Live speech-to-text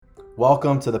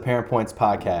Welcome to the Parent Points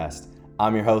Podcast.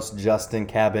 I'm your host, Justin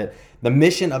Cabot. The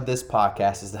mission of this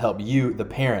podcast is to help you, the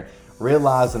parent,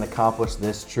 realize and accomplish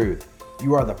this truth.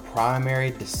 You are the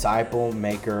primary disciple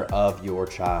maker of your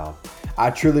child. I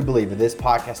truly believe that this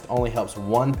podcast only helps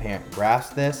one parent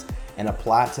grasp this and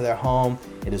apply it to their home.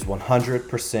 It is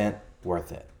 100%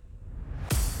 worth it.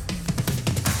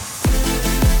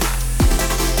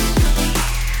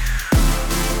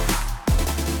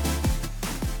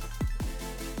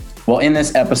 Well, in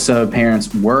this episode,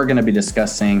 parents, we're going to be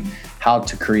discussing how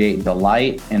to create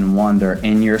delight and wonder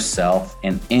in yourself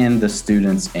and in the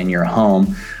students in your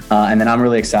home. And then I'm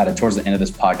really excited towards the end of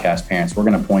this podcast, parents, we're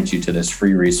going to point you to this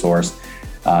free resource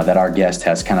that our guest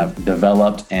has kind of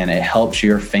developed, and it helps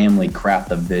your family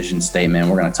craft a vision statement.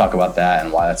 We're going to talk about that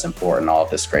and why that's important, all of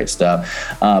this great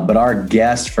stuff. But our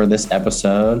guest for this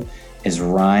episode is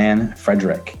Ryan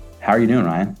Frederick. How are you doing,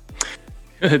 Ryan?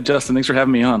 Good, Justin. Thanks for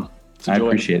having me on. I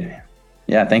appreciate it.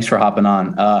 Yeah, thanks for hopping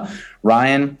on.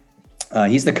 Ryan,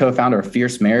 he's the co-founder of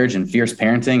Fierce Marriage and Fierce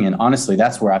Parenting. And honestly,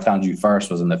 that's where I found you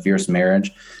first, was in the Fierce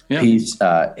Marriage piece.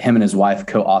 Him and his wife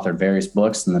co-authored various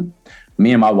books. And then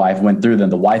me and my wife went through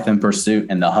them, The Wife in Pursuit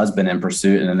and The Husband in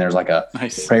Pursuit. And then there's like a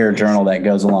prayer journal that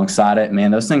goes alongside it. Man,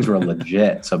 those things were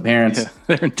legit. So parents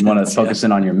want to focus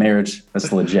in on your marriage.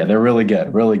 That's legit. They're really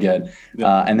good, really good.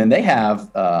 Yeah. And then they have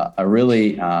a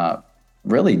really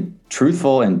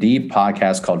truthful and deep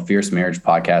podcast called Fierce Marriage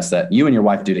Podcast that you and your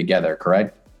wife do together,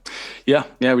 correct? Yeah.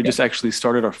 We just actually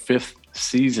started our 5th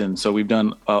season. So we've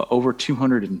done over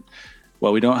 200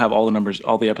 we don't have all the numbers,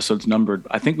 all the episodes numbered.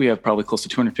 I think we have probably close to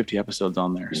 250 episodes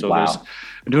on there. So wow.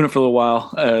 Been doing it for a little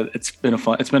while. It's been a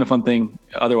fun thing.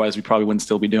 Otherwise we probably wouldn't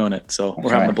still be doing it. So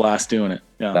we're having a blast doing it.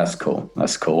 Yeah. That's cool.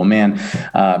 Well, man,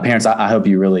 parents, I hope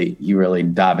you really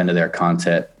dive into their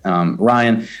content.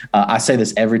 Ryan, I say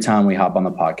this every time we hop on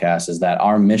the podcast, is that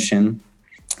our mission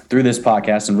through this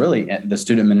podcast, and really the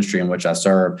student ministry in which I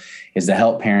serve, is to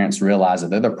help parents realize that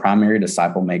they're the primary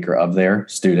disciple maker of their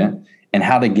student and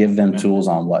how to give them tools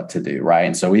on what to do, right?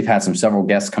 And so we've had several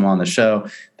guests come on the show.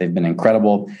 They've been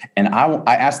incredible. And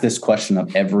I ask this question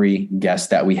of every guest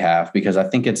that we have, because I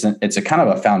think it's a kind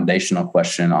of a foundational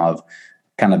question of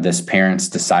kind of this parents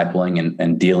discipling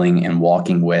and dealing and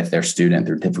walking with their student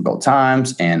through difficult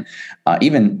times, and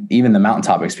even the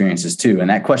mountaintop experiences too. And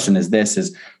that question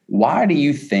is why do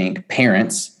you think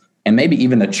parents, and maybe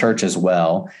even the church as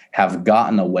well, have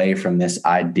gotten away from this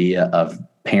idea of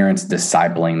parents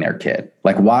discipling their kid?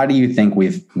 Like, why do you think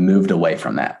we've moved away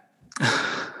from that?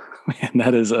 Man,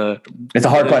 that is it's a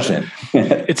hard question.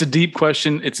 It's a deep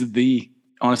question.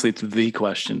 Honestly, it's the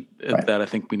question that I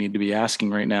think we need to be asking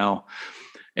right now.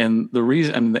 And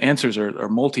the answers are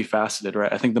multifaceted,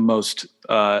 right? I think the most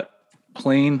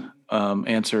plain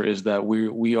answer is that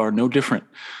we are no different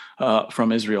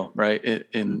from Israel, right?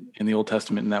 In the Old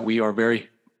Testament, and that we are very,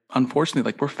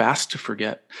 unfortunately, we're fast to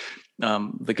forget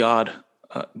the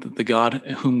God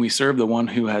whom we serve, the one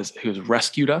who has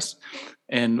rescued us,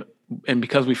 and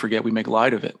because we forget, we make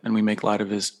light of it, and we make light of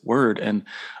His word. And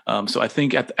so I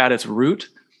think at its root,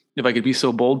 if I could be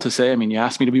so bold to say, you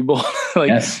asked me to be bold.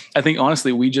 Yes. I think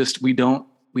honestly, we don't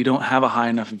have a high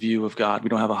enough view of God. We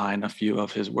don't have a high enough view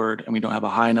of His word, and we don't have a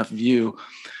high enough view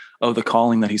of the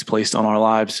calling that He's placed on our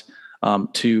lives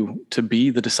to be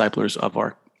the disciplers of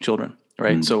our children,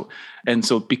 right? Mm.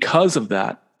 So because of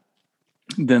that,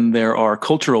 then there are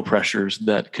cultural pressures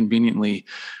that conveniently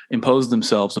impose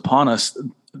themselves upon us.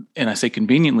 And I say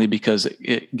conveniently because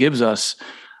it gives us,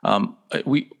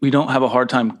 we don't have a hard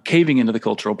time caving into the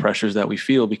cultural pressures that we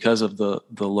feel because of the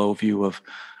low view of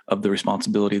the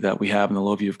responsibility that we have and the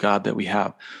low view of God that we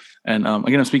have. And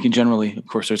again, I'm speaking generally. Of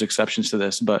course, there's exceptions to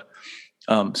this, but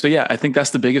so yeah, I think that's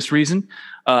the biggest reason.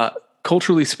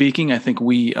 Culturally speaking, I think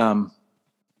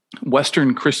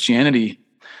Western Christianity,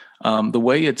 the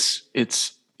way it's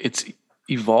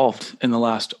evolved in the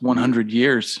last 100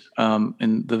 years,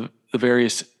 and the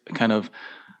various kind of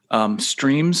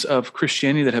streams of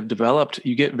Christianity that have developed,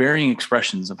 you get varying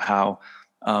expressions of how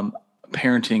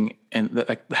parenting and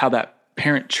how that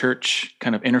parent church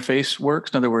kind of interface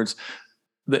works. In other words,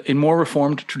 in more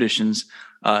Reformed traditions,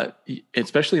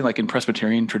 especially in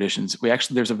Presbyterian traditions,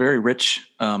 there's a very rich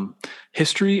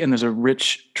history, and there's a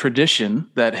rich tradition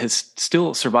that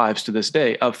still survives to this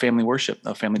day of family worship,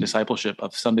 of family discipleship,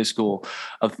 of Sunday school,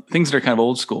 of things that are kind of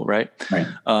old school, right?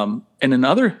 And in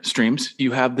other streams,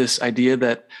 you have this idea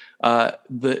that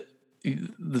the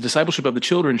discipleship of the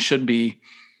children should be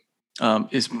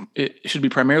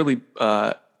primarily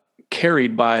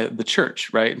carried by the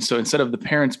church, right? And so instead of the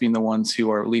parents being the ones who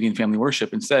are leading family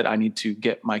worship, instead I need to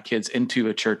get my kids into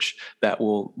a church that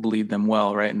will lead them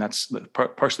well, right? And that's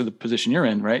partially the position you're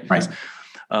in, right? Right.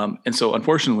 And so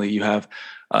unfortunately you have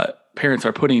parents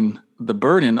are putting the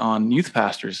burden on youth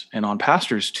pastors and on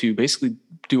pastors to basically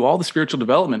do all the spiritual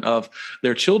development of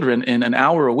their children in an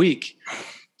hour a week.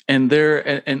 And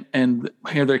they're and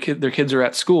here their kids are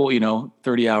at school,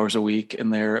 30 hours a week,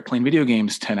 and they're playing video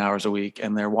games 10 hours a week,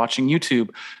 and they're watching YouTube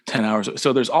 10 hours.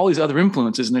 So there's all these other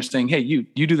influences, and they're saying, hey, you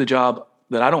do the job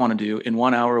that I don't want to do in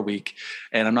 1 hour a week,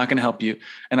 and I'm not going to help you.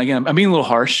 And again, I'm being a little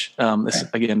harsh. I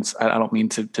don't mean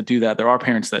to do that. There are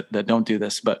parents that don't do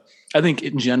this, but I think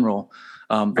in general,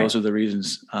 those are the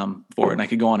reasons for it. And I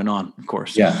could go on and on, of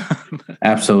course. Yeah,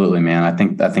 absolutely, man.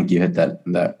 I think you hit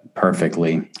that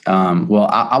perfectly. Well,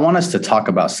 I want us to talk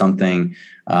about something,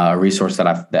 a resource that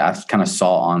I kind of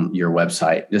saw on your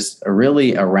website, just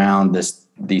really around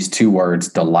these two words,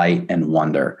 delight and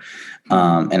wonder.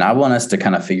 And I want us to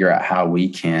kind of figure out how we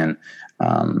can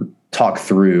talk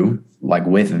through, like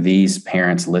with these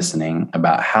parents listening,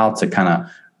 about how to kind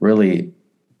of really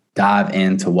dive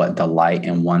into what delight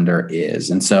and wonder is.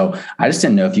 And so I just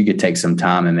didn't know if you could take some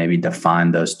time and maybe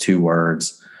define those two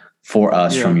words for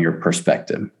us from your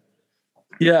perspective.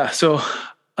 Yeah. So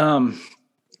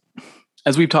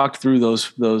as we've talked through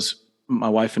those, my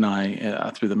wife and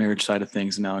I, through the marriage side of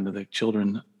things, now into the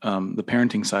children, the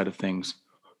parenting side of things,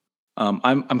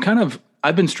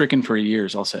 I've been stricken for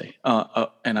years, I'll say,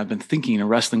 and I've been thinking and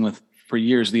wrestling with for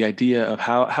years the idea of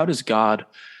how does God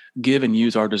give and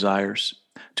use our desires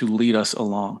to lead us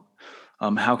along?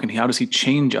 How does he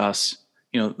change us?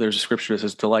 There's a scripture that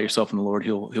says, delight yourself in the Lord.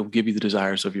 He'll give you the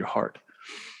desires of your heart.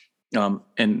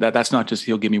 And that's not just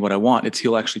he'll give me what I want. It's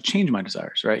he'll actually change my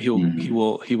desires, right? He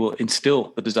will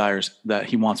instill the desires that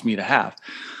he wants me to have.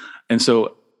 And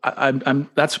so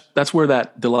that's where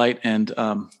that delight and,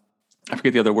 I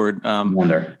forget the other word.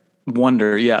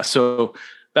 Wonder. Yeah. So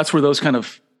that's where those kind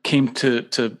of came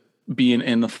to be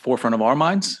in the forefront of our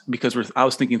minds, because I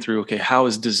was thinking through, okay, how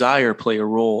does desire play a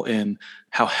role in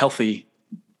how healthy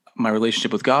my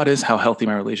relationship with God is, how healthy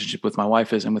my relationship with my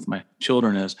wife is, and with my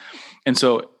children is. And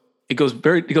so it goes all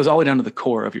the way down to the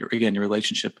core of your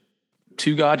relationship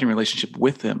to God, your relationship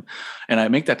with him. And I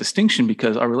make that distinction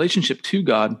because our relationship to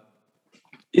God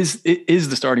is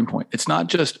the starting point. It's not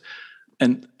just,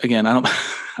 and again, I'm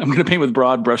going to paint with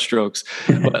broad brushstrokes,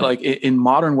 but like in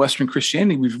modern Western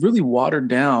Christianity, we've really watered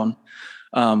down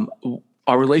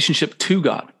our relationship to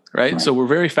God, right? So we're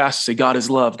very fast to say God is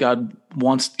love. God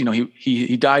wants,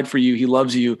 he died for you. He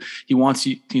loves you. He wants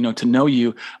you, to know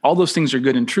you. All those things are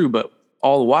good and true, but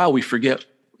all the while we forget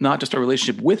not just our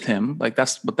relationship with him, like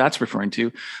that's what that's referring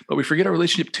to, but we forget our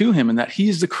relationship to him and that he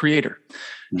is the creator.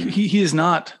 Mm-hmm. He is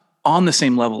not on the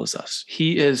same level as us.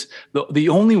 He is the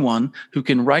only one who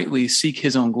can rightly seek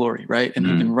his own glory, right? And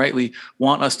who can rightly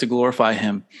want us to glorify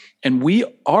him. And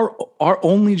our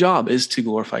only job is to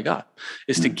glorify God,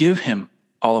 is to give him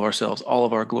all of ourselves, all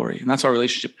of our glory. And that's our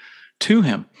relationship to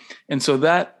him. And so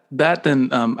that then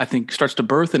I think starts to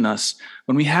birth in us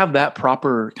when we have that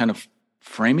proper kind of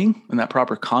framing and that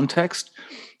proper context,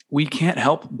 we can't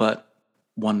help but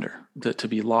wonder, to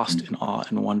be lost in awe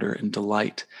and wonder and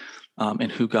delight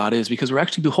in who God is, because we're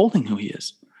actually beholding who he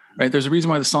is, right? There's a reason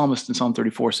why the psalmist in Psalm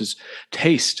 34 says,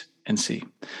 taste and see.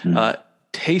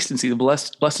 Taste and see. The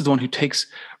blessed is the one who takes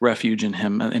refuge in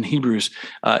him. In Hebrews,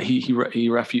 he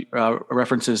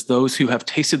references those who have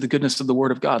tasted the goodness of the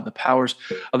word of God, the powers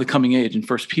of the coming age. In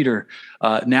 1 Peter,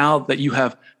 now that you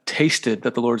have tasted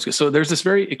that the Lord is good. So there's this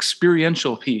very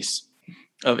experiential piece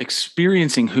of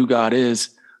experiencing who God is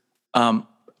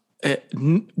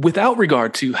without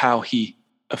regard to how he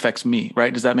affects me,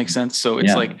 right? Does that make sense? So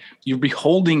it's like you're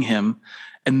beholding him,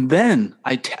 and then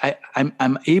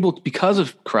I'm able to, because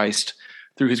of Christ,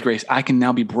 through his grace, I can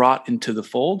now be brought into the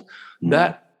fold.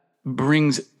 That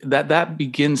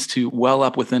begins to well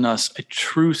up within us a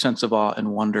true sense of awe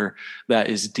and wonder that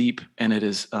is deep, and it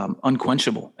is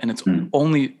unquenchable. And its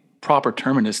only proper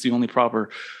terminus, the only proper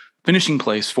finishing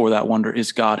place for that wonder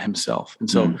is God himself. And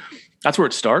so that's where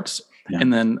it starts.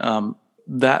 And then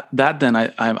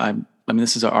I mean,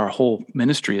 this is our whole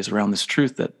ministry is around this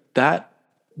truth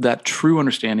that true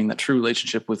understanding, that true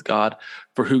relationship with God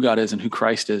for who God is and who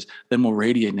Christ is, then will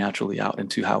radiate naturally out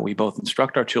into how we both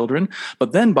instruct our children.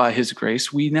 But then by his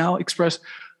grace, we now express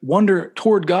wonder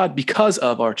toward God because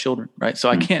of our children, right? So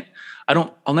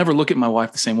I'll never look at my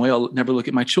wife the same way. I'll never look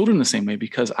at my children the same way,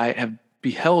 because I have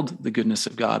beheld the goodness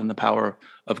of God and the power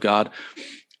of God.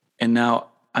 And now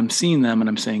I'm seeing them and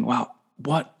I'm saying, wow,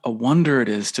 what a wonder it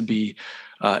is to be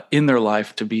in their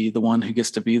life, to be the one who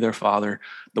gets to be their father,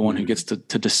 the one who gets to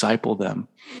disciple them.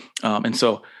 And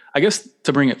so I guess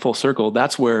to bring it full circle,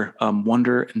 that's where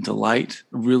wonder and delight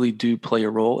really do play a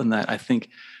role in that. I think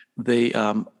they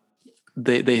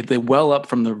they well up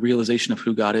from the realization of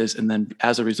who God is, and then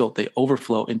as a result, they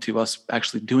overflow into us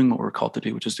actually doing what we're called to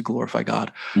do, which is to glorify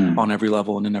God on every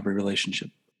level and in every relationship.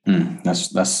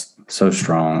 That's so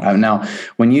strong. Now,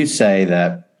 when you say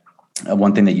that,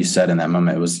 one thing that you said in that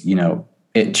moment was,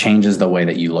 it changes the way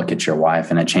that you look at your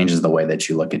wife, and it changes the way that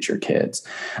you look at your kids.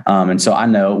 And so I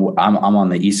know I'm on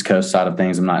the East Coast side of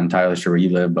things. I'm not entirely sure where you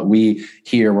live, but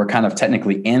we're kind of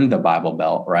technically in the Bible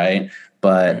Belt, right?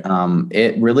 But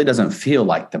it really doesn't feel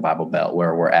like the Bible Belt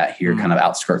where we're at here, kind of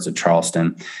outskirts of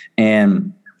Charleston.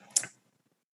 And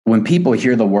when people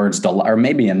hear the words delight, or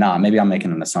maybe I'm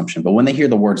making an assumption, but when they hear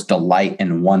the words delight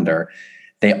and wonder,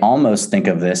 they almost think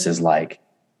of this as like,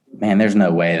 man, there's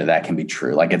no way that can be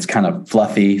true. Like, it's kind of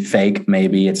fluffy, fake.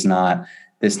 Maybe it's not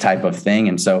this type of thing.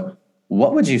 And so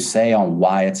what would you say on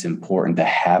why it's important to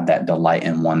have that delight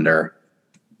and wonder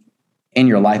in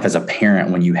your life as a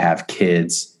parent when you have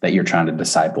kids that you're trying to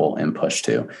disciple and push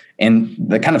to? And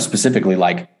the kind of specifically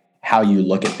like how you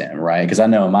look at them, right? Because I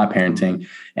know in my parenting,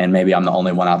 and maybe I'm the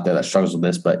only one out there that struggles with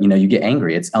this, but you get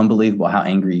angry. It's unbelievable how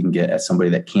angry you can get at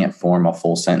somebody that can't form a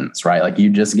full sentence, right? Like,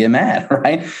 you just get mad,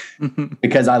 right?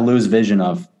 Because I lose vision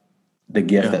of the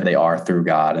gift that they are through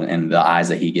God and the eyes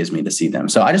that he gives me to see them.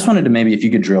 So I just wanted to maybe, if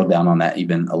you could drill down on that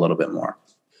even a little bit more.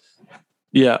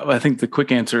 Yeah, I think the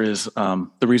quick answer is the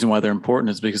reason why they're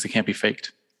important is because they can't be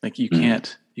faked. Like, you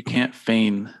can't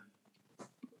feign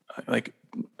like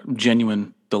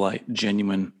genuine delight,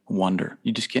 genuine wonder.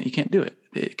 You can't do it.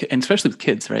 And especially with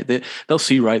kids, right? They'll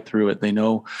see right through it. They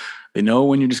know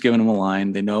when you're just giving them a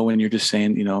line. They know when you're just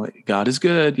saying, God is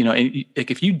good. And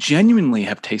if you genuinely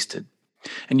have tasted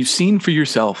and you've seen for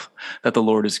yourself that the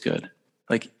Lord is good,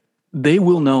 like, they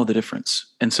will know the difference.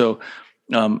 And so,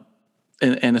 and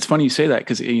it's funny you say that,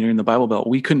 because in the Bible Belt,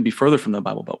 we couldn't be further from the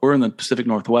Bible Belt. We're in the Pacific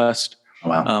Northwest.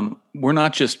 Wow. We're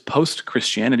not just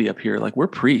post-Christianity up here. Like, we're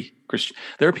pre-Christian.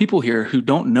 There are people here who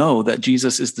don't know that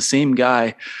Jesus is the same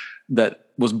guy that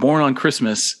was born on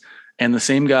Christmas and the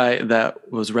same guy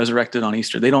that was resurrected on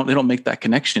Easter. They don't make that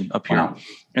connection up here. Wow.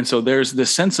 And so there's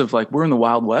this sense of like, we're in the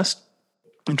Wild West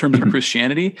in terms of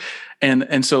Christianity.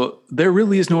 And so there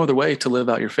really is no other way to live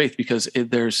out your faith, because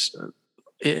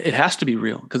it has to be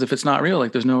real. Because if it's not real,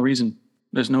 like, there's no reason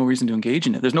to engage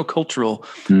in it. There's no cultural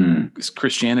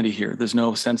Christianity here. There's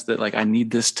no sense that like, I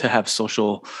need this to have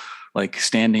social like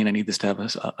standing. I need this to have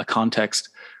a context.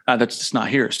 That's just not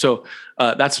here. So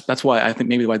that's why I think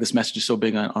maybe why this message is so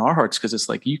big on our hearts, because it's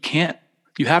like, you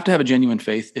have to have a genuine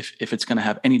faith if it's going to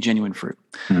have any genuine fruit.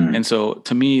 And so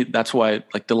to me, that's why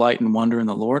like delight and wonder in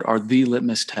the Lord are the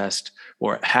litmus test.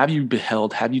 Or have you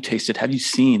beheld, have you tasted, have you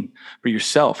seen for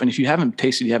yourself? And if you haven't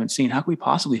tasted, you haven't seen, how can we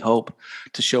possibly hope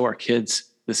to show our kids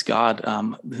this God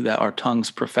that our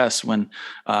tongues profess when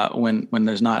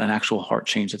there's not an actual heart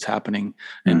change that's happening?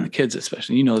 And the kids,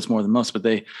 especially, this more than most, but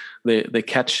they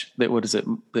catch that. What is it?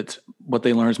 That's what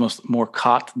they learn is more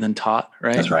caught than taught,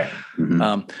 right? That's right.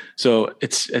 So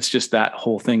it's just that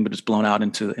whole thing, but it's blown out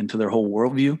into their whole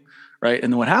worldview, right?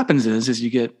 And then what happens is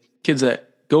you get kids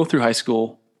that go through high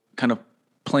school kind of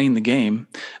playing the game.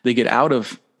 They get out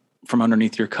from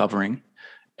underneath your covering,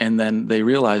 and then they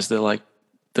realize that like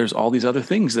there's all these other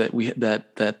things that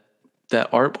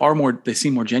are more, they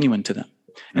seem more genuine to them.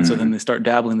 And so then they start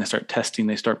dabbling, they start testing,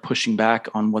 they start pushing back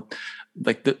on what,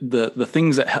 like the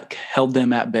things that held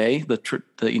them at bay,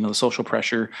 the social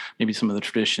pressure, maybe some of the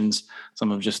traditions,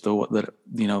 some of just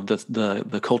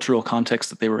the cultural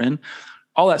context that they were in.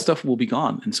 All that stuff will be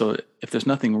gone. And so if there's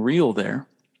nothing real there,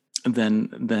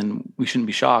 then we shouldn't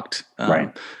be shocked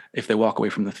if they walk away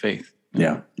from the faith.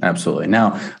 Yeah, absolutely.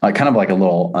 Now, kind of like a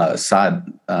little side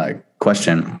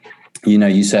question.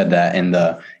 You said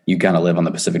that you kind of live on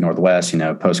the Pacific Northwest,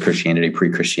 post-Christianity,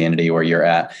 pre-Christianity, where you're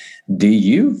at. Do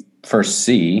you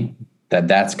foresee that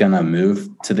that's going to move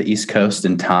to the East Coast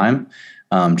in time,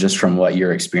 just from what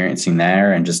you're experiencing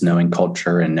there and just knowing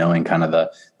culture and knowing kind of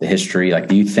the history? Like,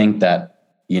 do you think that,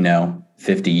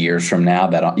 50 years from now,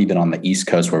 that even on the East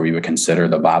Coast where we would consider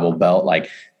the Bible Belt, like,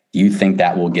 do you think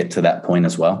that will get to that point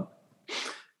as well?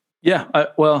 Yeah.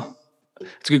 Well,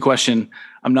 it's a good question.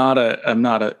 I'm not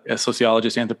a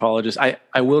sociologist, anthropologist.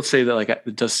 I will say that like,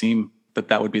 it does seem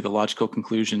that would be the logical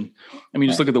conclusion. I mean,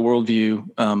 just look at the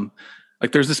worldview.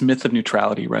 Like, there's this myth of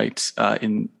neutrality, right?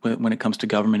 When it comes to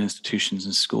government institutions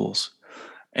and schools.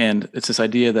 And it's this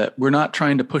idea that we're not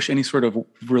trying to push any sort of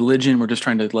religion. We're just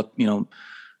trying to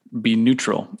be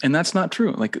neutral. And that's not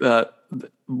true. Like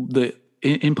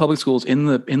in public schools, in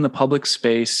the public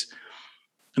space,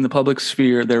 in the public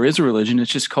sphere, there is a religion. It's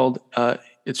just called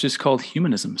it's just called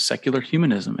humanism, secular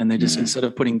humanism. And they just, instead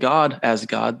of putting God as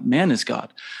God, man is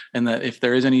God. And that if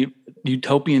there is any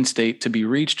utopian state to be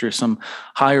reached or some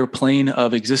higher plane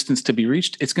of existence to be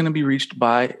reached, it's going to be reached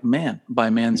by man, by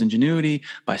man's ingenuity,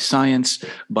 by science,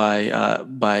 by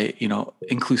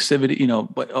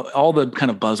inclusivity, but all the kind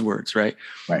of buzzwords, right?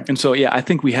 Right. And so, yeah, I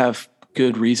think we have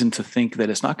good reason to think that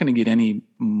it's not going to get any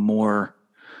more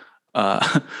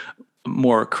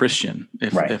more Christian,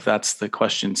 if that's the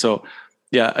question. So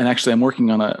yeah. And actually I'm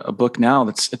working on a book now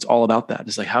it's all about that.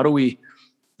 It's like, how do we,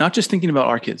 not just thinking about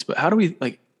our kids, but how do we,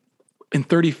 like, in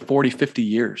 30, 40, 50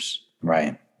 years,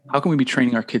 right? How can we be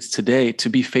training our kids today to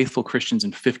be faithful Christians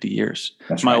in 50 years?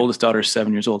 My oldest daughter is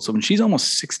 7 years old. So when she's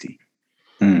almost 60,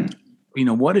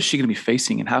 what is she going to be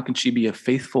facing, and how can she be a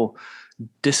faithful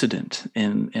dissident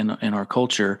in our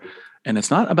culture? And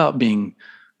it's not about being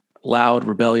loud,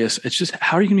 rebellious. It's just,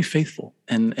 how are you going to be faithful?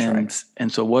 And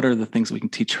so what are the things that we can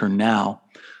teach her now,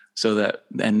 so that,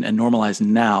 and normalize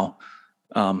now,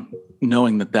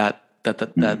 knowing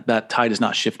that tide is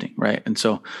not shifting. Right. And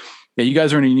so, yeah, you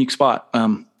guys are in a unique spot.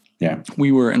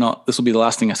 We were this will be the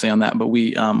last thing I say on that, but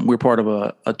we're part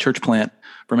of a church plant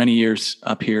for many years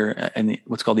up here in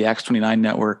what's called the Acts 29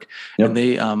 network. Yep.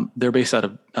 And they're based out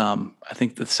of, I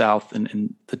think the South and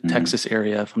in the Texas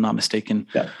area, if I'm not mistaken.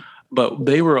 Yeah. But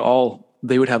they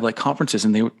would have like conferences,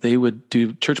 and they would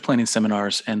do church planting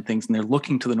seminars and things. And they're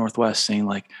looking to the Northwest, saying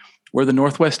like, where the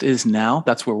Northwest is now,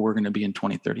 that's where we're going to be in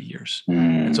 20, 30 years.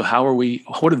 And so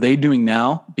what are they doing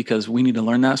now? Because we need to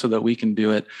learn that so that we can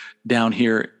do it down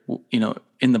here,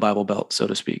 in the Bible Belt, so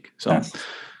to speak. So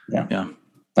yeah.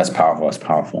 That's powerful. That's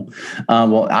powerful.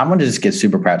 Well, I want to just get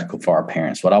super practical for our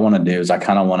parents. What I want to do is I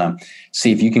kind of want to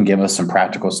see if you can give us some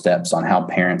practical steps on how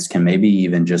parents can maybe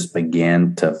even just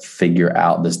begin to figure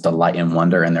out this delight and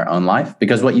wonder in their own life.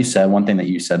 Because what you said, one thing that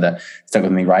you said that stuck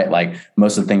with me, right? Like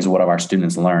most of the things what our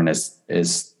students learn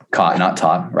is caught, not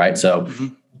taught, right? So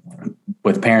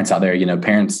with parents out there,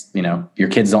 parents, your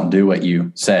kids don't do what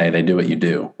you say, they do what you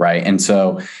do, right? And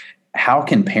so how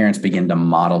can parents begin to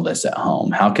model this at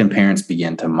home? How can parents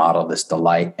begin to model this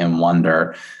delight and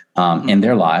wonder in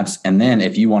their lives? And then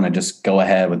if you want to just go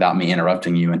ahead without me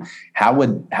interrupting you, and how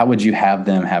would you have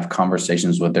them have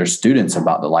conversations with their students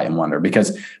about delight and wonder?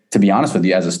 Because to be honest with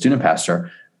you, as a student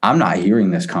pastor, I'm not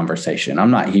hearing this conversation.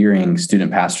 I'm not hearing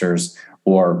student pastors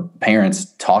or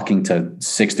parents talking to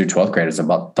 6th through 12th graders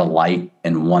about delight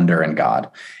and wonder in God.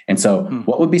 And so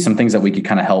what would be some things that we could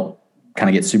kind of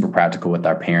get super practical with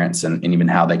our parents and even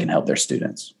how they can help their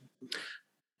students?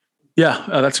 Yeah,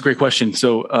 that's a great question.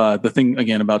 So the thing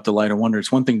again about delight or wonder,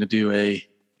 it's one thing to do a,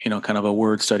 kind of a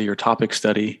word study or topic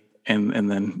study and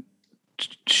then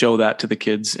show that to the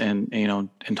kids and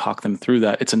talk them through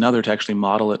that. It's another to actually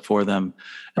model it for them.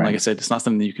 And like I said, it's not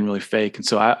something that you can really fake. And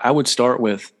so I would start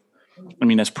with,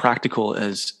 as practical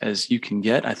as you can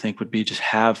get, I think would be just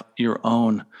have your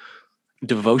own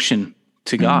devotion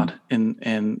to God.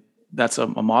 And that's a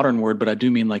modern word, but I do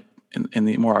mean like in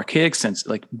the more archaic sense,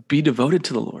 like be devoted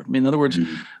to the Lord. In other words,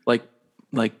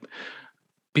 like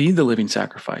be the living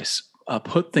sacrifice,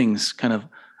 put things kind of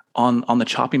on the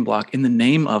chopping block in the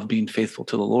name of being faithful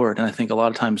to the Lord. And I think a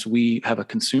lot of times we have a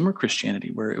consumer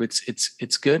Christianity where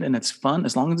it's good and it's fun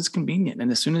as long as it's convenient. And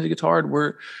as soon as it gets hard,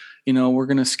 we're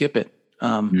going to skip it.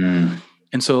 And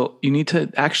so you need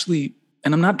to actually,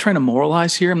 and I'm not trying to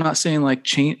moralize here. I'm not saying like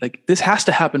change, like this has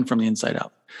to happen from the inside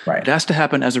out. Right. It has to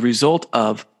happen as a result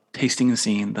of tasting and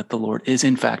seeing that the Lord is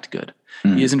in fact good.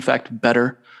 He is in fact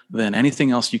better than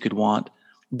anything else you could want.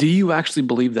 Do you actually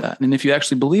believe that? And if you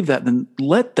actually believe that, then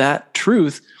let that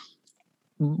truth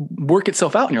work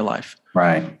itself out in your life.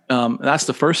 Right. That's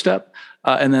the first step.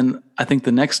 And then I think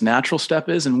the next natural step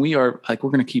is, and we're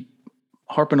going to keep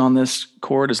harping on this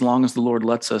chord as long as the Lord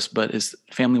lets us, but is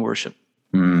family worship.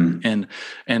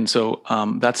 And so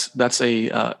that's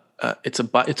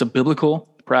a biblical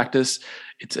practice.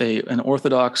 It's an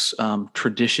Orthodox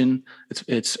tradition.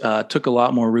 It's took a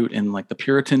lot more root in like the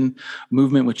Puritan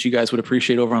movement, which you guys would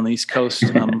appreciate over on the East Coast,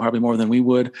 probably more than we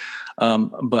would.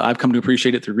 But I've come to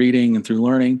appreciate it through reading and through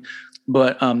learning.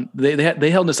 But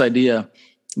they held this idea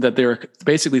that there are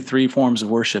basically three forms of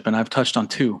worship, and I've touched on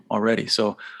two already.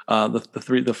 So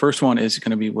the first one is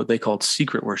going to be what they called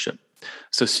secret worship.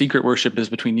 So secret worship is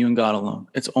between you and God alone.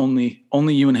 It's only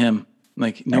you and Him.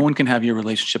 Like no one can have your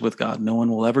relationship with God. No one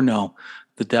will ever know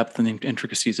the depth and the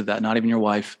intricacies of that. Not even your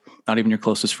wife, not even your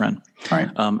closest friend.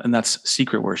 Right. And that's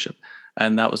secret worship.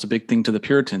 And that was a big thing to the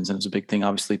Puritans, and it was a big thing,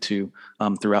 obviously, to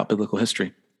throughout biblical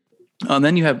history. And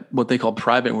then you have what they call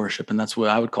private worship, and that's what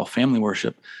I would call family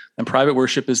worship. And private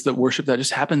worship is the worship that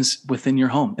just happens within your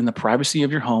home, in the privacy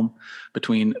of your home,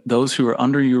 between those who are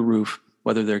under your roof,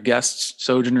 whether they're guests,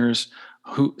 sojourners,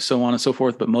 who, so on and so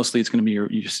forth. But mostly it's going to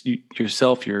be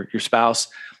yourself, your spouse,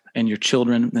 and your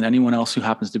children, and anyone else who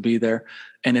happens to be there.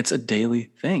 And it's a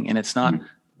daily thing, and it's not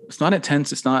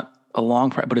intense. It's not a long,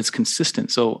 but it's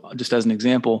consistent. So just as an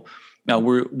example, now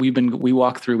we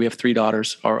walk through. We have 3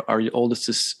 daughters. Our oldest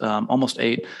is almost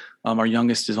 8. Our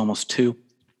youngest is almost 2.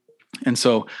 And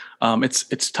so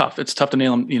it's tough. It's tough to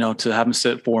nail them, to have them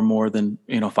sit for more than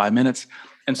 5 minutes.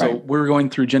 And so we're going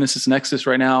through Genesis and Exodus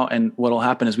right now. And what'll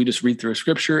happen is we just read through a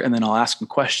scripture, and then I'll ask them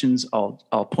questions.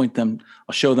 I'll point them.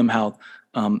 I'll show them how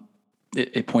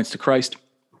it points to Christ.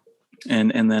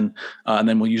 And then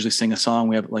we'll usually sing a song.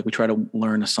 We try to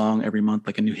learn a song every month,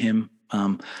 like a new hymn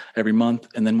every month,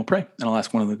 and then we'll pray. And I'll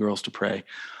ask one of the girls to pray.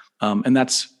 And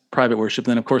that's private worship.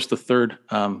 Then, of course, the third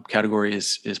category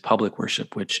is public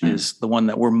worship, which is the one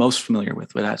that we're most familiar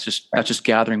with. But that's just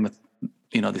gathering with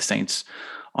the saints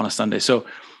on a Sunday. So,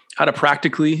 how to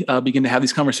practically begin to have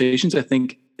these conversations? I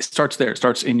think it starts there. It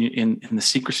starts in the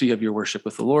secrecy of your worship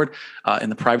with the Lord, in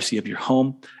the privacy of your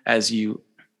home, as you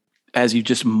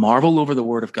just marvel over the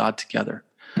Word of God together.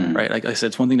 Right. Like I said,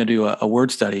 it's one thing to do a word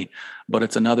study, but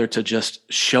it's another to just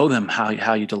show them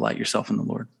how you delight yourself in the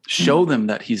Lord. Show them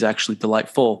that He's actually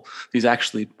delightful. He's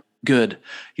actually good.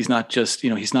 He's not just,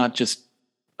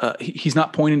 He's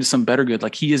not pointing to some better good.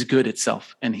 Like He is good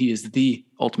itself, and He is the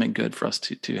ultimate good for us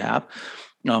to have.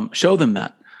 Show them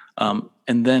that.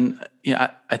 And then,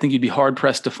 I think you'd be hard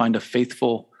pressed to find a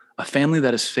family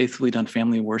that has faithfully done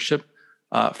family worship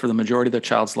for the majority of their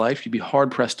child's life. You'd be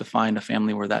hard pressed to find a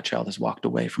family where that child has walked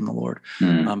away from the Lord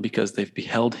because they've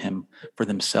beheld Him for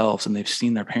themselves, and they've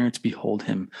seen their parents behold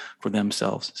Him for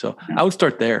themselves. So I would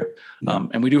start there.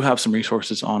 And we do have some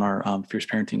resources on our Fierce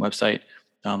Parenting website,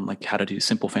 like how to do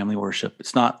simple family worship.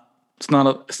 It's not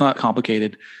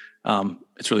complicated.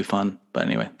 It's really fun. But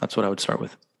anyway, that's what I would start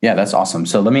with. Yeah, that's awesome.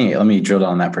 So let me drill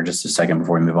down on that for just a second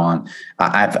before we move on.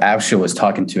 I actually was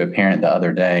talking to a parent the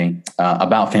other day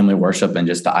about family worship, and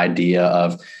just the idea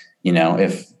of,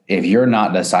 if you're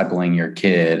not discipling your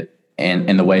kid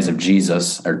in the ways of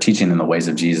Jesus, or teaching them the ways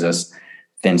of Jesus,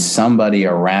 then somebody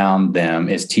around them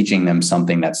is teaching them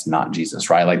something that's not Jesus,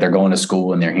 right? Like they're going to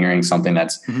school and they're hearing something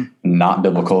that's not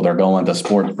biblical. They're going to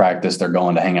sports practice. They're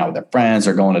going to hang out with their friends.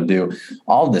 They're going to do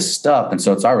all this stuff. And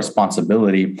so it's our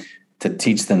responsibility to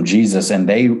teach them Jesus. And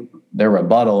their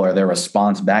rebuttal or their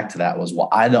response back to that was, well,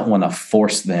 I don't want to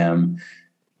force them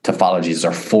to follow Jesus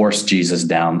or force Jesus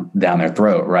down their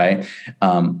throat, right?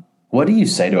 What do you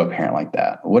say to a parent like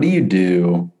that? What do you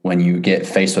do when you get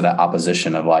faced with that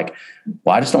opposition of like,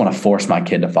 well, I just don't want to force my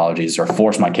kid to follow Jesus, or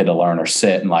force my kid to learn, or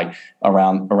sit and like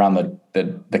around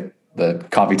the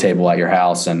coffee table at your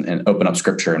house and open up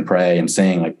scripture and pray and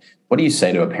sing? Like, what do you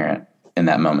say to a parent in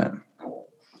that moment?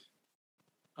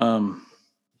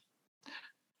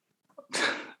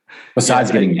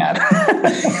 Besides getting mad.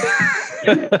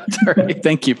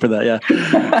 Thank you for that. Yeah.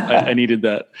 I needed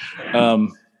that.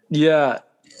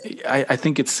 I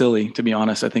think it's silly, to be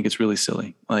honest. I think it's really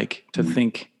silly. Like to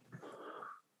think,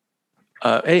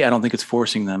 I don't think it's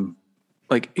forcing them.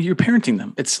 Like you're parenting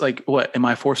them. It's like, what, am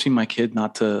I forcing my kid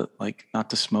not to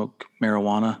smoke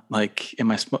marijuana? Like,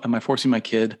 am I forcing my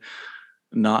kid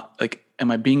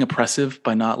am I being oppressive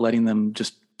by not letting them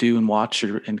just do and watch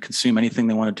and consume anything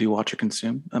they want to do, watch or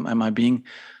consume? Am I being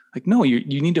like, no,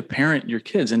 you need to parent your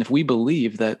kids. And if we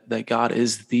believe that God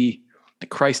is that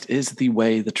Christ is the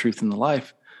way, the truth, and the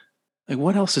life, like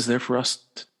what else is there for us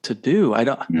to do? I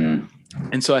don't.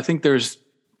 And so I think there's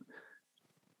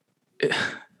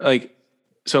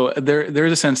so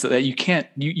there's a sense that you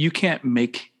can't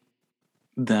make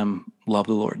them love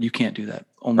the Lord. You can't do that.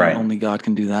 Only God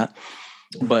can do that.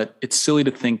 But it's silly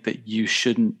to think that you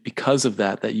shouldn't, because of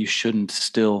that you shouldn't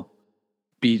still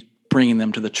be bringing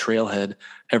them to the trailhead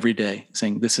every day,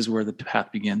 saying, this is where the path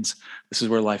begins. This is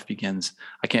where life begins.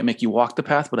 I can't make you walk the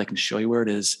path, but I can show you where it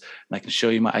is. And I can show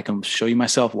you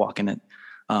myself walking it.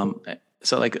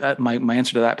 So like my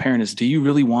answer to that parent is, do you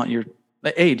really want do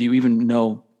you even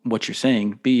know what you're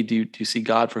saying? B, do you see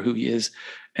God for who He is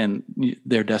and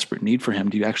their desperate need for Him?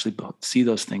 Do you actually see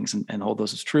those things and hold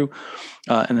those as true?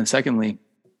 And then secondly,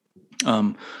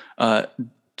 do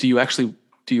you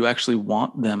actually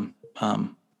want them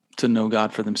to know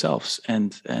God for themselves?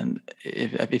 And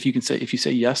if you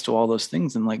say yes to all those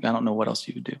things, then like I don't know what else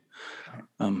you would do.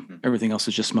 Everything else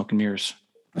is just smoke and mirrors.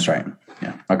 That's right.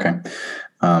 Yeah. Okay.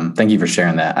 Thank you for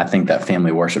sharing that. I think that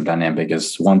family worship dynamic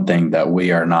is one thing that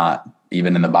we are not,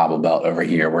 even in the Bible Belt over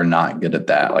here, we're not good at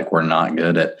that. Like we're not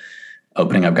good at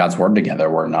opening up God's Word together.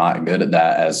 We're not good at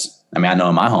that I mean, I know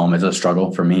in my home it's a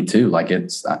struggle for me too. Like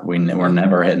we're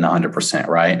never hitting 100%.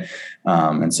 Right.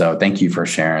 And so thank you for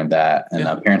sharing that.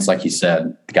 And parents, like you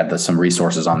said, got some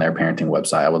resources on their parenting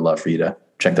website. I would love for you to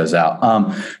check those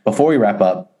out. Before we wrap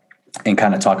up and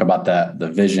kind of talk about the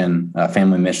vision,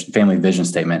 family vision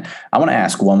statement, I want to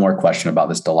ask one more question about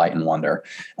this delight and wonder.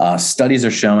 Studies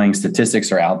are showing,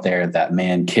 statistics are out there that,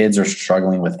 man, kids are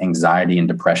struggling with anxiety and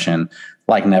depression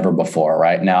like never before.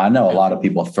 Right now, I know a lot of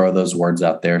people throw those words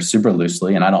out there super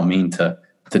loosely, and I don't mean to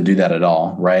do that at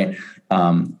all. Right.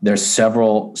 There's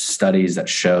several studies that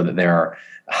show that there are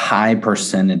high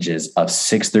percentages of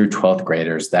 6th through 12th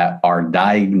graders that are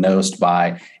diagnosed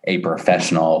by a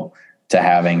professional to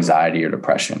have anxiety or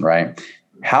depression, right?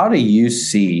 How do you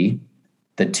see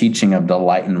the teaching of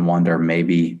delight and wonder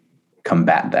maybe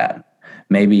combat that?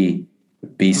 Maybe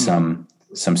be some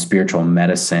spiritual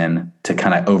medicine to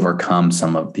kind of overcome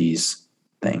some of these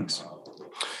things?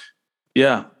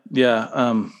 Yeah.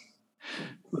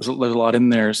 There's a lot in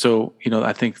there. So,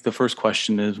 I think the first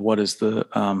question is, what is the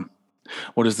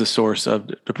source of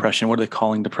depression? What are they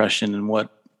calling depression? And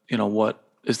what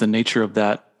is the nature of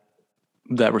that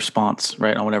response,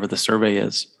 right, on whatever the survey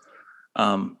is?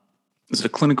 Is it a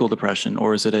clinical depression,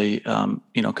 or is it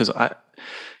because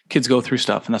kids go through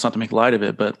stuff, and that's not to make light of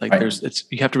it, but like right.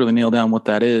 You have to really nail down what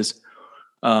that is.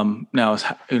 Now is,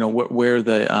 where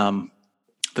the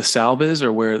salve is,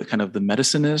 or where the kind of the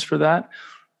medicine is for that.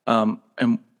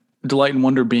 And delight and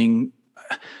wonder being,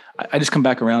 I just come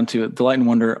back around to it. Delight and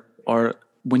wonder are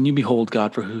when you behold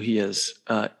God for who he is,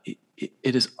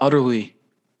 it is utterly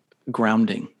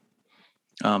grounding.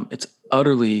 It's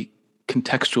utterly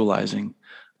contextualizing.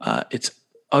 It's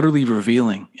utterly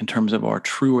revealing in terms of our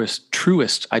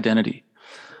truest identity.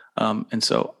 And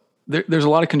so there's a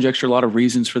lot of conjecture, a lot of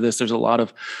reasons for this. There's a lot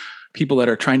of people that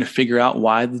are trying to figure out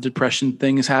why the depression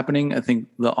thing is happening. I think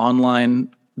the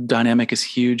online dynamic is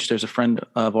huge. There's a friend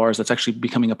of ours that's actually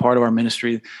becoming a part of our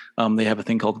ministry. They have a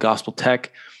thing called Gospel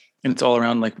Tech, and it's all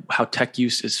around like how tech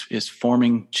use is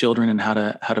forming children, and how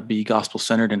to be gospel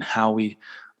centered, and how we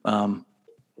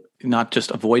not just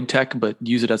avoid tech, but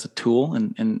use it as a tool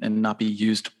and not be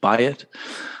used by it.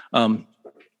 So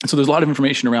there's a lot of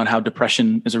information around how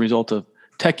depression is a result of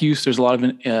tech use. There's a lot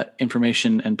of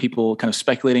information and people kind of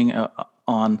speculating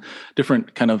on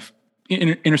different kind of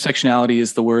intersectionality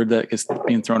is the word that is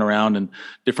being thrown around, and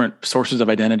different sources of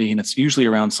identity. And it's usually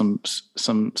around some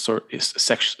sort of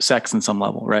sex in some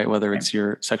level, right? Whether it's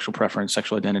your sexual preference,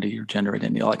 sexual identity, your gender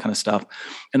identity, all that kind of stuff.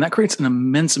 And that creates an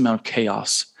immense amount of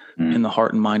chaos in the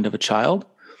heart and mind of a child,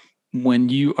 when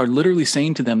you are literally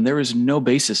saying to them, there is no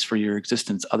basis for your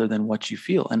existence other than what you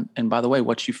feel. And by the way,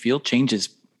 what you feel changes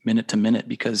minute to minute,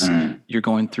 because you're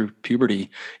going through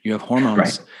puberty, you have hormones,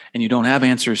 right, and you don't have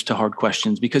answers to hard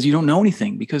questions because you don't know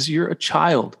anything, because you're a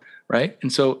child, right?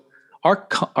 And so our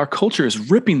culture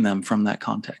is ripping them from that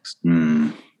context.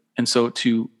 And so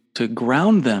to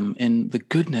ground them in the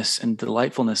goodness and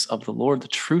delightfulness of the Lord, the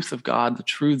truth of God, the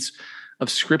truths of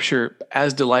Scripture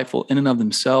as delightful in and of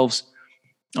themselves,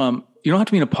 you don't have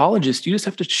to be an apologist. You just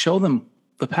have to show them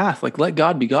the path. Like, let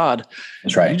God be God.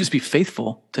 That's right. You just be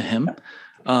faithful to him.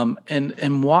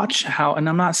 And watch how, and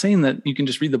I'm not saying that you can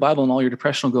just read the Bible and all your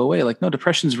depression will go away. Like, no,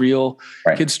 depression's real.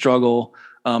 Right. Kids struggle.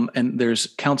 And there's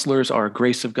counselors are a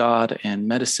grace of God, and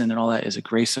medicine and all that is a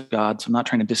grace of God. So I'm not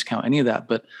trying to discount any of that,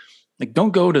 but like,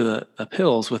 don't go to the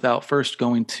pills without first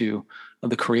going to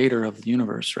the creator of the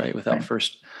universe, right? Without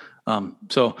first.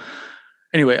 So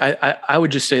anyway, I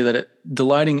would just say that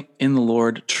delighting in the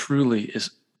Lord truly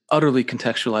is utterly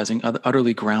contextualizing,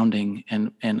 utterly grounding,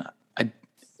 and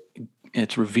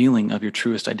it's revealing of your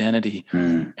truest identity.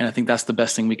 And I think that's the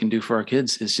best thing we can do for our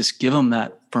kids, is just give them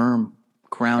that firm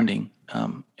grounding.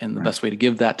 And the best way to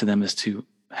give that to them is to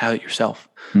have it yourself,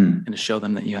 and to show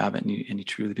them that you have it, and you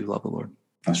truly do love the Lord.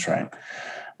 That's right.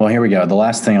 Well, here we go. The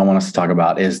last thing I want us to talk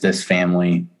about is this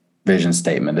family vision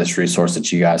statement, this resource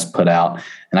that you guys put out.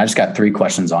 And I just got 3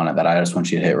 questions on it that I just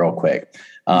want you to hit real quick.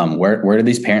 Where do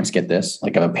these parents get this?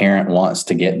 Like, if a parent wants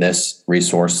to get this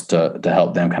resource to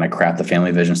help them kind of craft the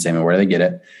family vision statement, where do they get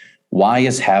it? Why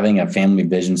is having a family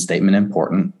vision statement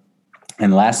important?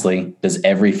 And lastly, does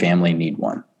every family need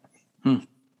one?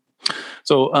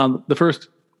 So the first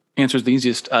answer is the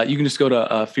easiest. You can just go to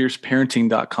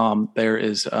fierceparenting.com. There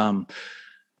is,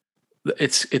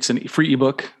 it's a free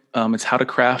ebook. It's how to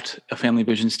craft a family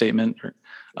vision statement.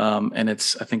 And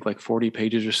it's, I think, like 40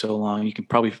 pages or so long. You can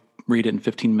probably read it in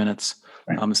 15 minutes.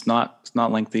 Right. It's not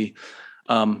lengthy.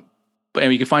 But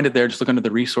you can find it there. Just look under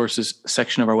the resources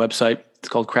section of our website. It's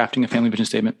called Crafting a Family Vision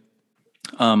Statement.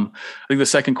 I think the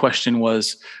second question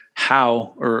was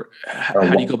how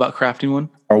do you go about crafting one?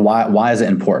 Or why is it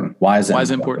important? Why is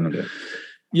it important?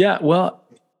 Yeah, well,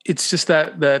 it's just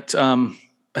that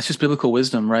that's just biblical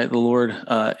wisdom, right? The Lord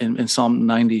in Psalm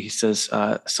 90, he says,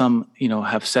 some,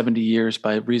 have 70 years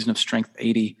by reason of strength,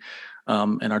 80.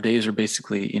 And our days are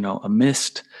basically, a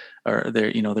mist, or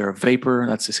they're a vapor.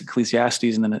 That's this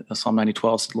Ecclesiastes. And then Psalm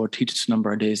 90:12 says, the Lord teach us to number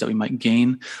our days that we might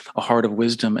gain a heart of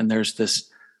wisdom. And there's this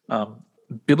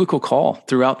biblical call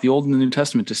throughout the Old and the New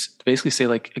Testament to basically say,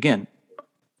 like, again,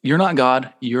 you're not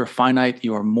God, you're finite,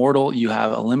 you are mortal, you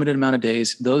have a limited amount of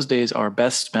days. Those days are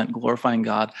best spent glorifying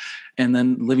God. And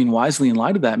then living wisely in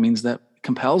light of that means that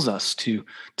compels us to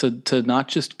not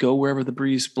just go wherever the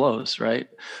breeze blows, right?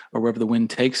 Or wherever the wind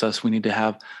takes us. We need to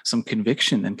have some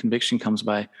conviction, and conviction comes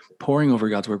by poring over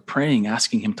God's word, praying,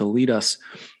 asking him to lead us.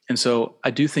 And so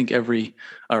I do think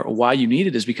why you need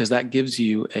it is because that gives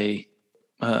you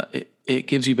it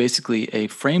gives you basically a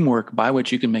framework by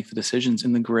which you can make the decisions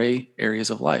in the gray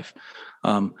areas of life.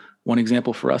 One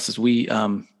example for us is we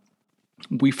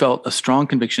felt a strong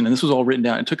conviction, and this was all written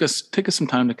down. It took us some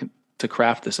time to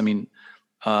craft this. I mean,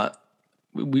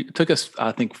 it took us,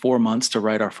 I think, 4 months to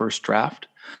write our first draft.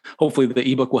 Hopefully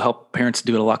the ebook will help parents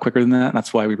do it a lot quicker than that. And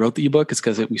that's why we wrote the ebook, is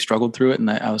because we struggled through it. And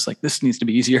I was like, this needs to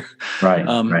be easier. Right.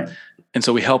 Right. And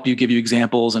so we help you, give you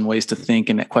examples and ways to think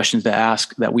and questions to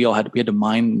ask that we had to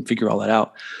mine and figure all that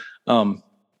out.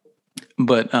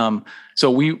 So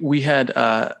we were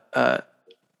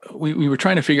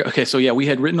trying to figure, okay, so yeah, we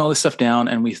had written all this stuff down,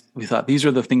 and we thought these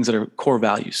are the things that are core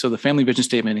values. So the family vision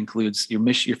statement includes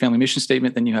your family mission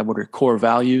statement. Then you have what are core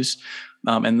values.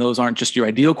 And those aren't just your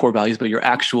ideal core values, but your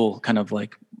actual kind of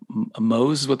like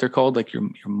mos is what they're called, like your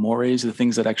mores, the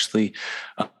things that actually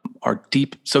are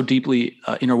so deeply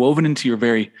interwoven into your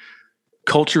very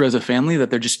culture as a family that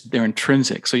they're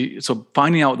intrinsic. So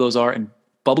finding out what those are and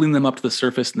bubbling them up to the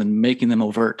surface and then making them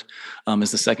overt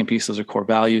is the second piece. Those are core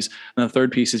values. And the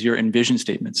third piece is your envision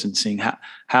statements, and seeing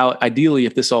how ideally,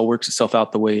 if this all works itself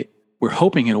out the way we're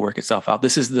hoping it'll work itself out,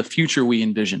 this is the future we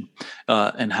envision,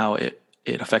 and how it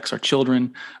affects our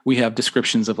children. We have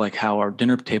descriptions of like how our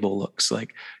dinner table looks,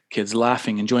 like kids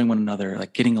laughing, enjoying one another,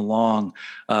 like getting along,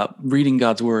 reading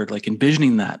God's word, like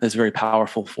envisioning that's very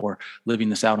powerful for living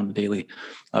this out on a daily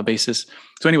basis.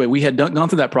 So anyway, we had gone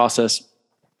through that process.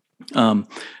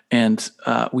 And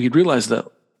we had realized that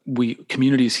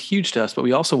community is huge to us, but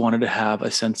we also wanted to have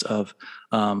a sense of,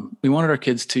 we wanted our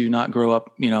kids to not grow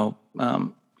up,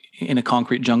 in a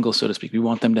concrete jungle, so to speak. We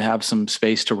want them to have some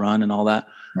space to run and all that.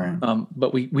 Right.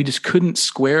 But we just couldn't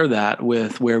square that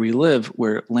with where we live,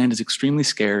 where land is extremely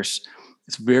scarce.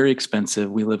 It's very expensive.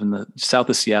 We live in the south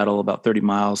of Seattle, about 30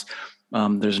 miles.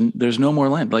 There's no more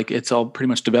land. Like, it's all pretty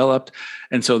much developed.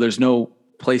 And so there's no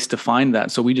place to find that.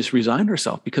 So we just resigned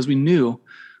ourselves, because we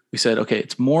said, okay,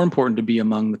 it's more important to be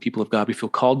among the people of God. We feel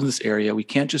called to this area. We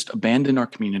can't just abandon our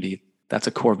community. That's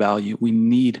a core value. We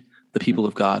need the people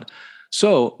of God.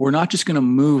 So we're not just going to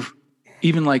move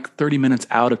even like 30 minutes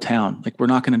out of town. Like, we're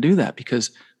not going to do that,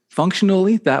 because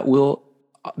functionally that will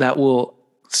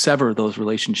sever those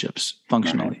relationships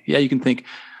functionally. Right. Yeah. You can think,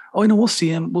 oh, we'll see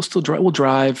him. We'll still drive. We'll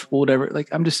drive, whatever. Like,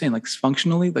 I'm just saying, like,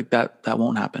 functionally, like that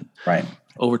won't happen. Right.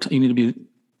 Over time, you need to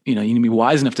be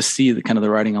wise enough to see the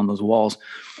writing on those walls.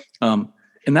 And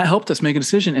that helped us make a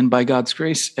decision. And by God's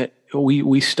grace,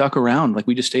 we stuck around. Like,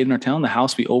 we just stayed in our town. The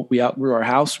house, we outgrew our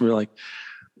house. We were like,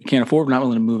 we can't afford, we're not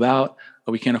willing to move out.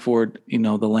 But we can't afford, the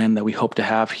land that we hope to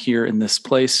have here in this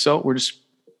place. So we're just,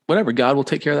 whatever, God will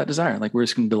take care of that desire. Like, we're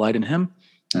just going to delight in him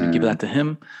and give that to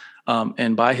him.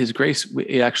 And by his grace,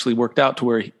 it actually worked out to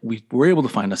where we were able to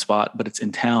find a spot, but it's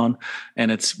in town,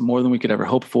 and it's more than we could ever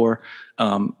hope for.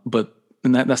 But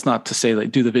that's not to say,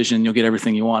 like, do the vision, you'll get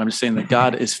everything you want. I'm just saying that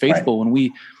God is faithful. Right. When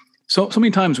we, so many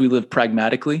times we live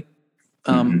pragmatically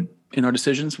in our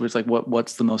decisions, where it's like,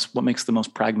 what makes the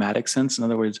most pragmatic sense? In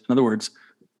other words,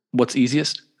 what's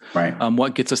easiest, right?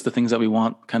 What gets us the things that we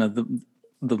want, kind of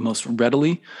the most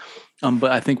readily.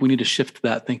 But I think we need to shift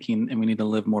that thinking, and we need to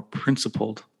live more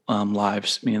principled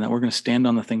lives, meaning that we're going to stand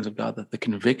on the things of God, that the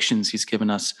convictions he's given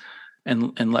us,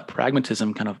 and let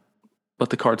pragmatism kind of let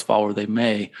the cards fall where they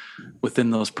may within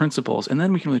those principles. And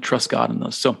then we can really trust God in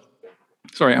those. So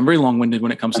sorry, I'm very long-winded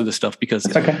when it comes to this stuff, because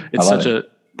it's such a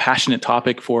passionate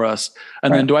topic for us.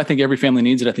 And then, do I think every family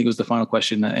needs it? I think it was the final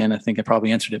question, and I think I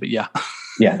probably answered it, but yeah.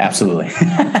 Yeah, absolutely.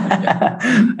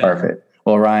 Perfect.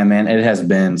 Well, Ryan, man, it has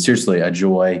been seriously a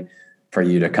joy for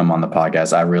you to come on the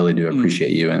podcast. I really do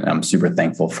appreciate you, and I'm super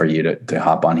thankful for you to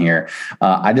hop on here.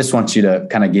 I just want you to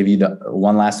kind of give you the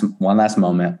one last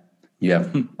moment. You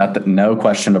have no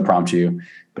question to prompt you.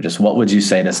 but just what would you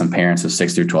say to some parents of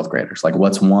 6th through 12th graders? Like,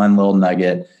 what's one little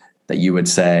nugget that you would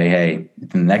say, hey, in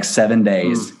the next 7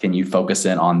 days, can you focus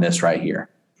in on this right here?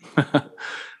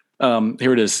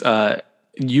 Here it is.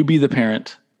 You be the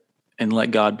parent and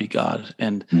let God be God.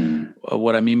 And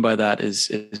what I mean by that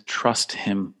is trust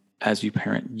him as you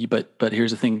parent. But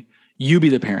here's the thing. You be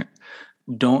the parent.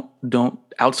 Don't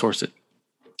outsource it.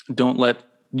 Don't let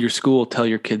your school tell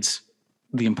your kids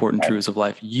the important truths of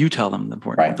life. You tell them the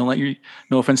important. Don't let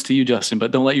no offense to you, Justin,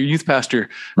 but don't let your youth pastor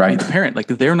be the parent. Like,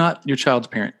 they're not your child's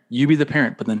parent. You be the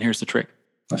parent. But then here's the trick.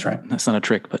 That's right. That's not a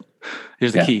trick, but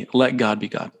here's the key. Let God be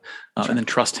God. And then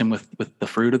trust him with the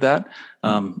fruit of that.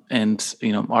 And,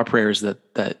 our prayer is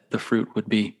that the fruit would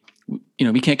be,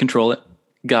 we can't control it.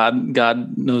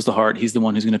 God knows the heart. He's the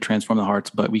one who's going to transform the hearts,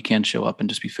 but we can show up and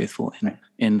just be faithful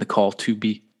in the call to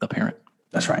be the parent.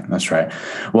 That's right.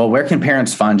 Well, where can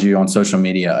parents find you on social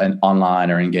media and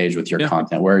online or engage with your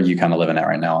content? Where are you kind of living at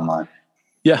right now online?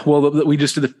 Yeah, well, we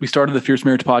started the Fierce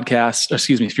Parenting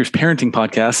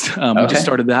podcast. We just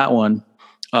started that one.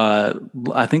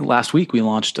 I think last week we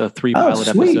launched 3 pilot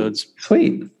episodes.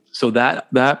 Sweet. So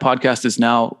that podcast is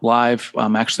now live.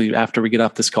 Actually, after we get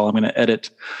off this call, I'm going to edit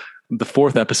the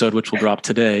 4th episode, which will drop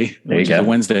today, which is a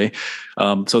Wednesday.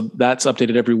 So that's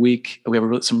updated every week. We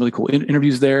have some really cool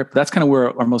interviews there. That's kind of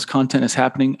where our most content is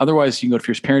happening. Otherwise, you can go to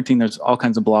Fierce Parenting. There's all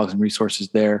kinds of blogs and resources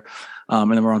there.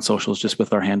 And then we're on socials just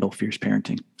with our handle, Fierce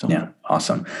Parenting. So. Yeah,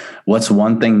 awesome. What's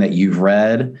one thing that you've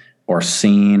read or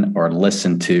seen or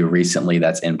listened to recently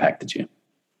that's impacted you?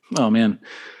 Oh, man.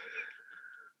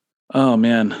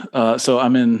 So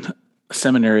I'm in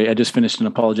seminary. I just finished an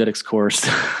apologetics course.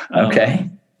 Okay.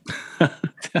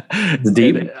 It's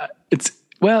deep.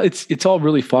 It's all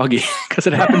really foggy because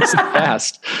it happens so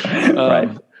fast.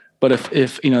 Right. But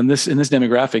if in this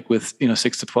demographic with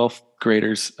 6 to 12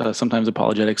 graders, sometimes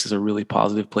apologetics is a really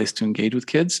positive place to engage with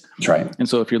kids. That's right. And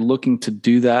so if you're looking to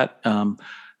do that,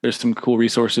 there's some cool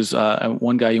resources.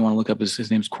 One guy you want to look up his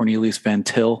name's Cornelius Van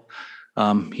Til.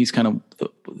 He's kind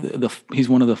of he's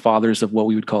one of the fathers of what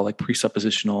we would call like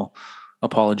presuppositional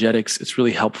apologetics. It's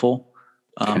really helpful,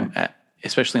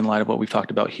 especially in light of what we've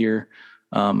talked about here.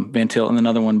 Van Til, and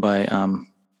another one by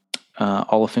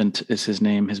Oliphant is his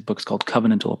name. His book's called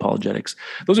Covenantal Apologetics.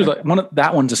 Those are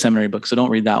that one's a seminary book, so don't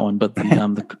read that one. But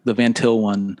the Van Til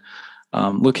one,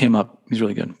 look him up. He's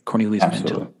really good. Cornelius Van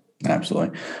Til.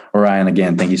 Absolutely. Well, Ryan,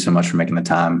 again, thank you so much for making the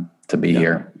time to be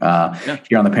here.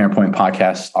 Here on the Parent Point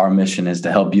podcast, our mission is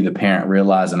to help you, the parent,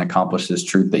 realize and accomplish this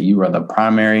truth that you are the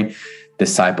primary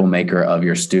disciple maker of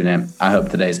your student. I hope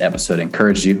today's episode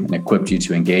encouraged you and equipped you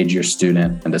to engage your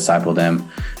student and disciple them.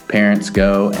 Parents,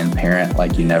 go and parent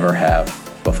like you never have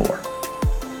before.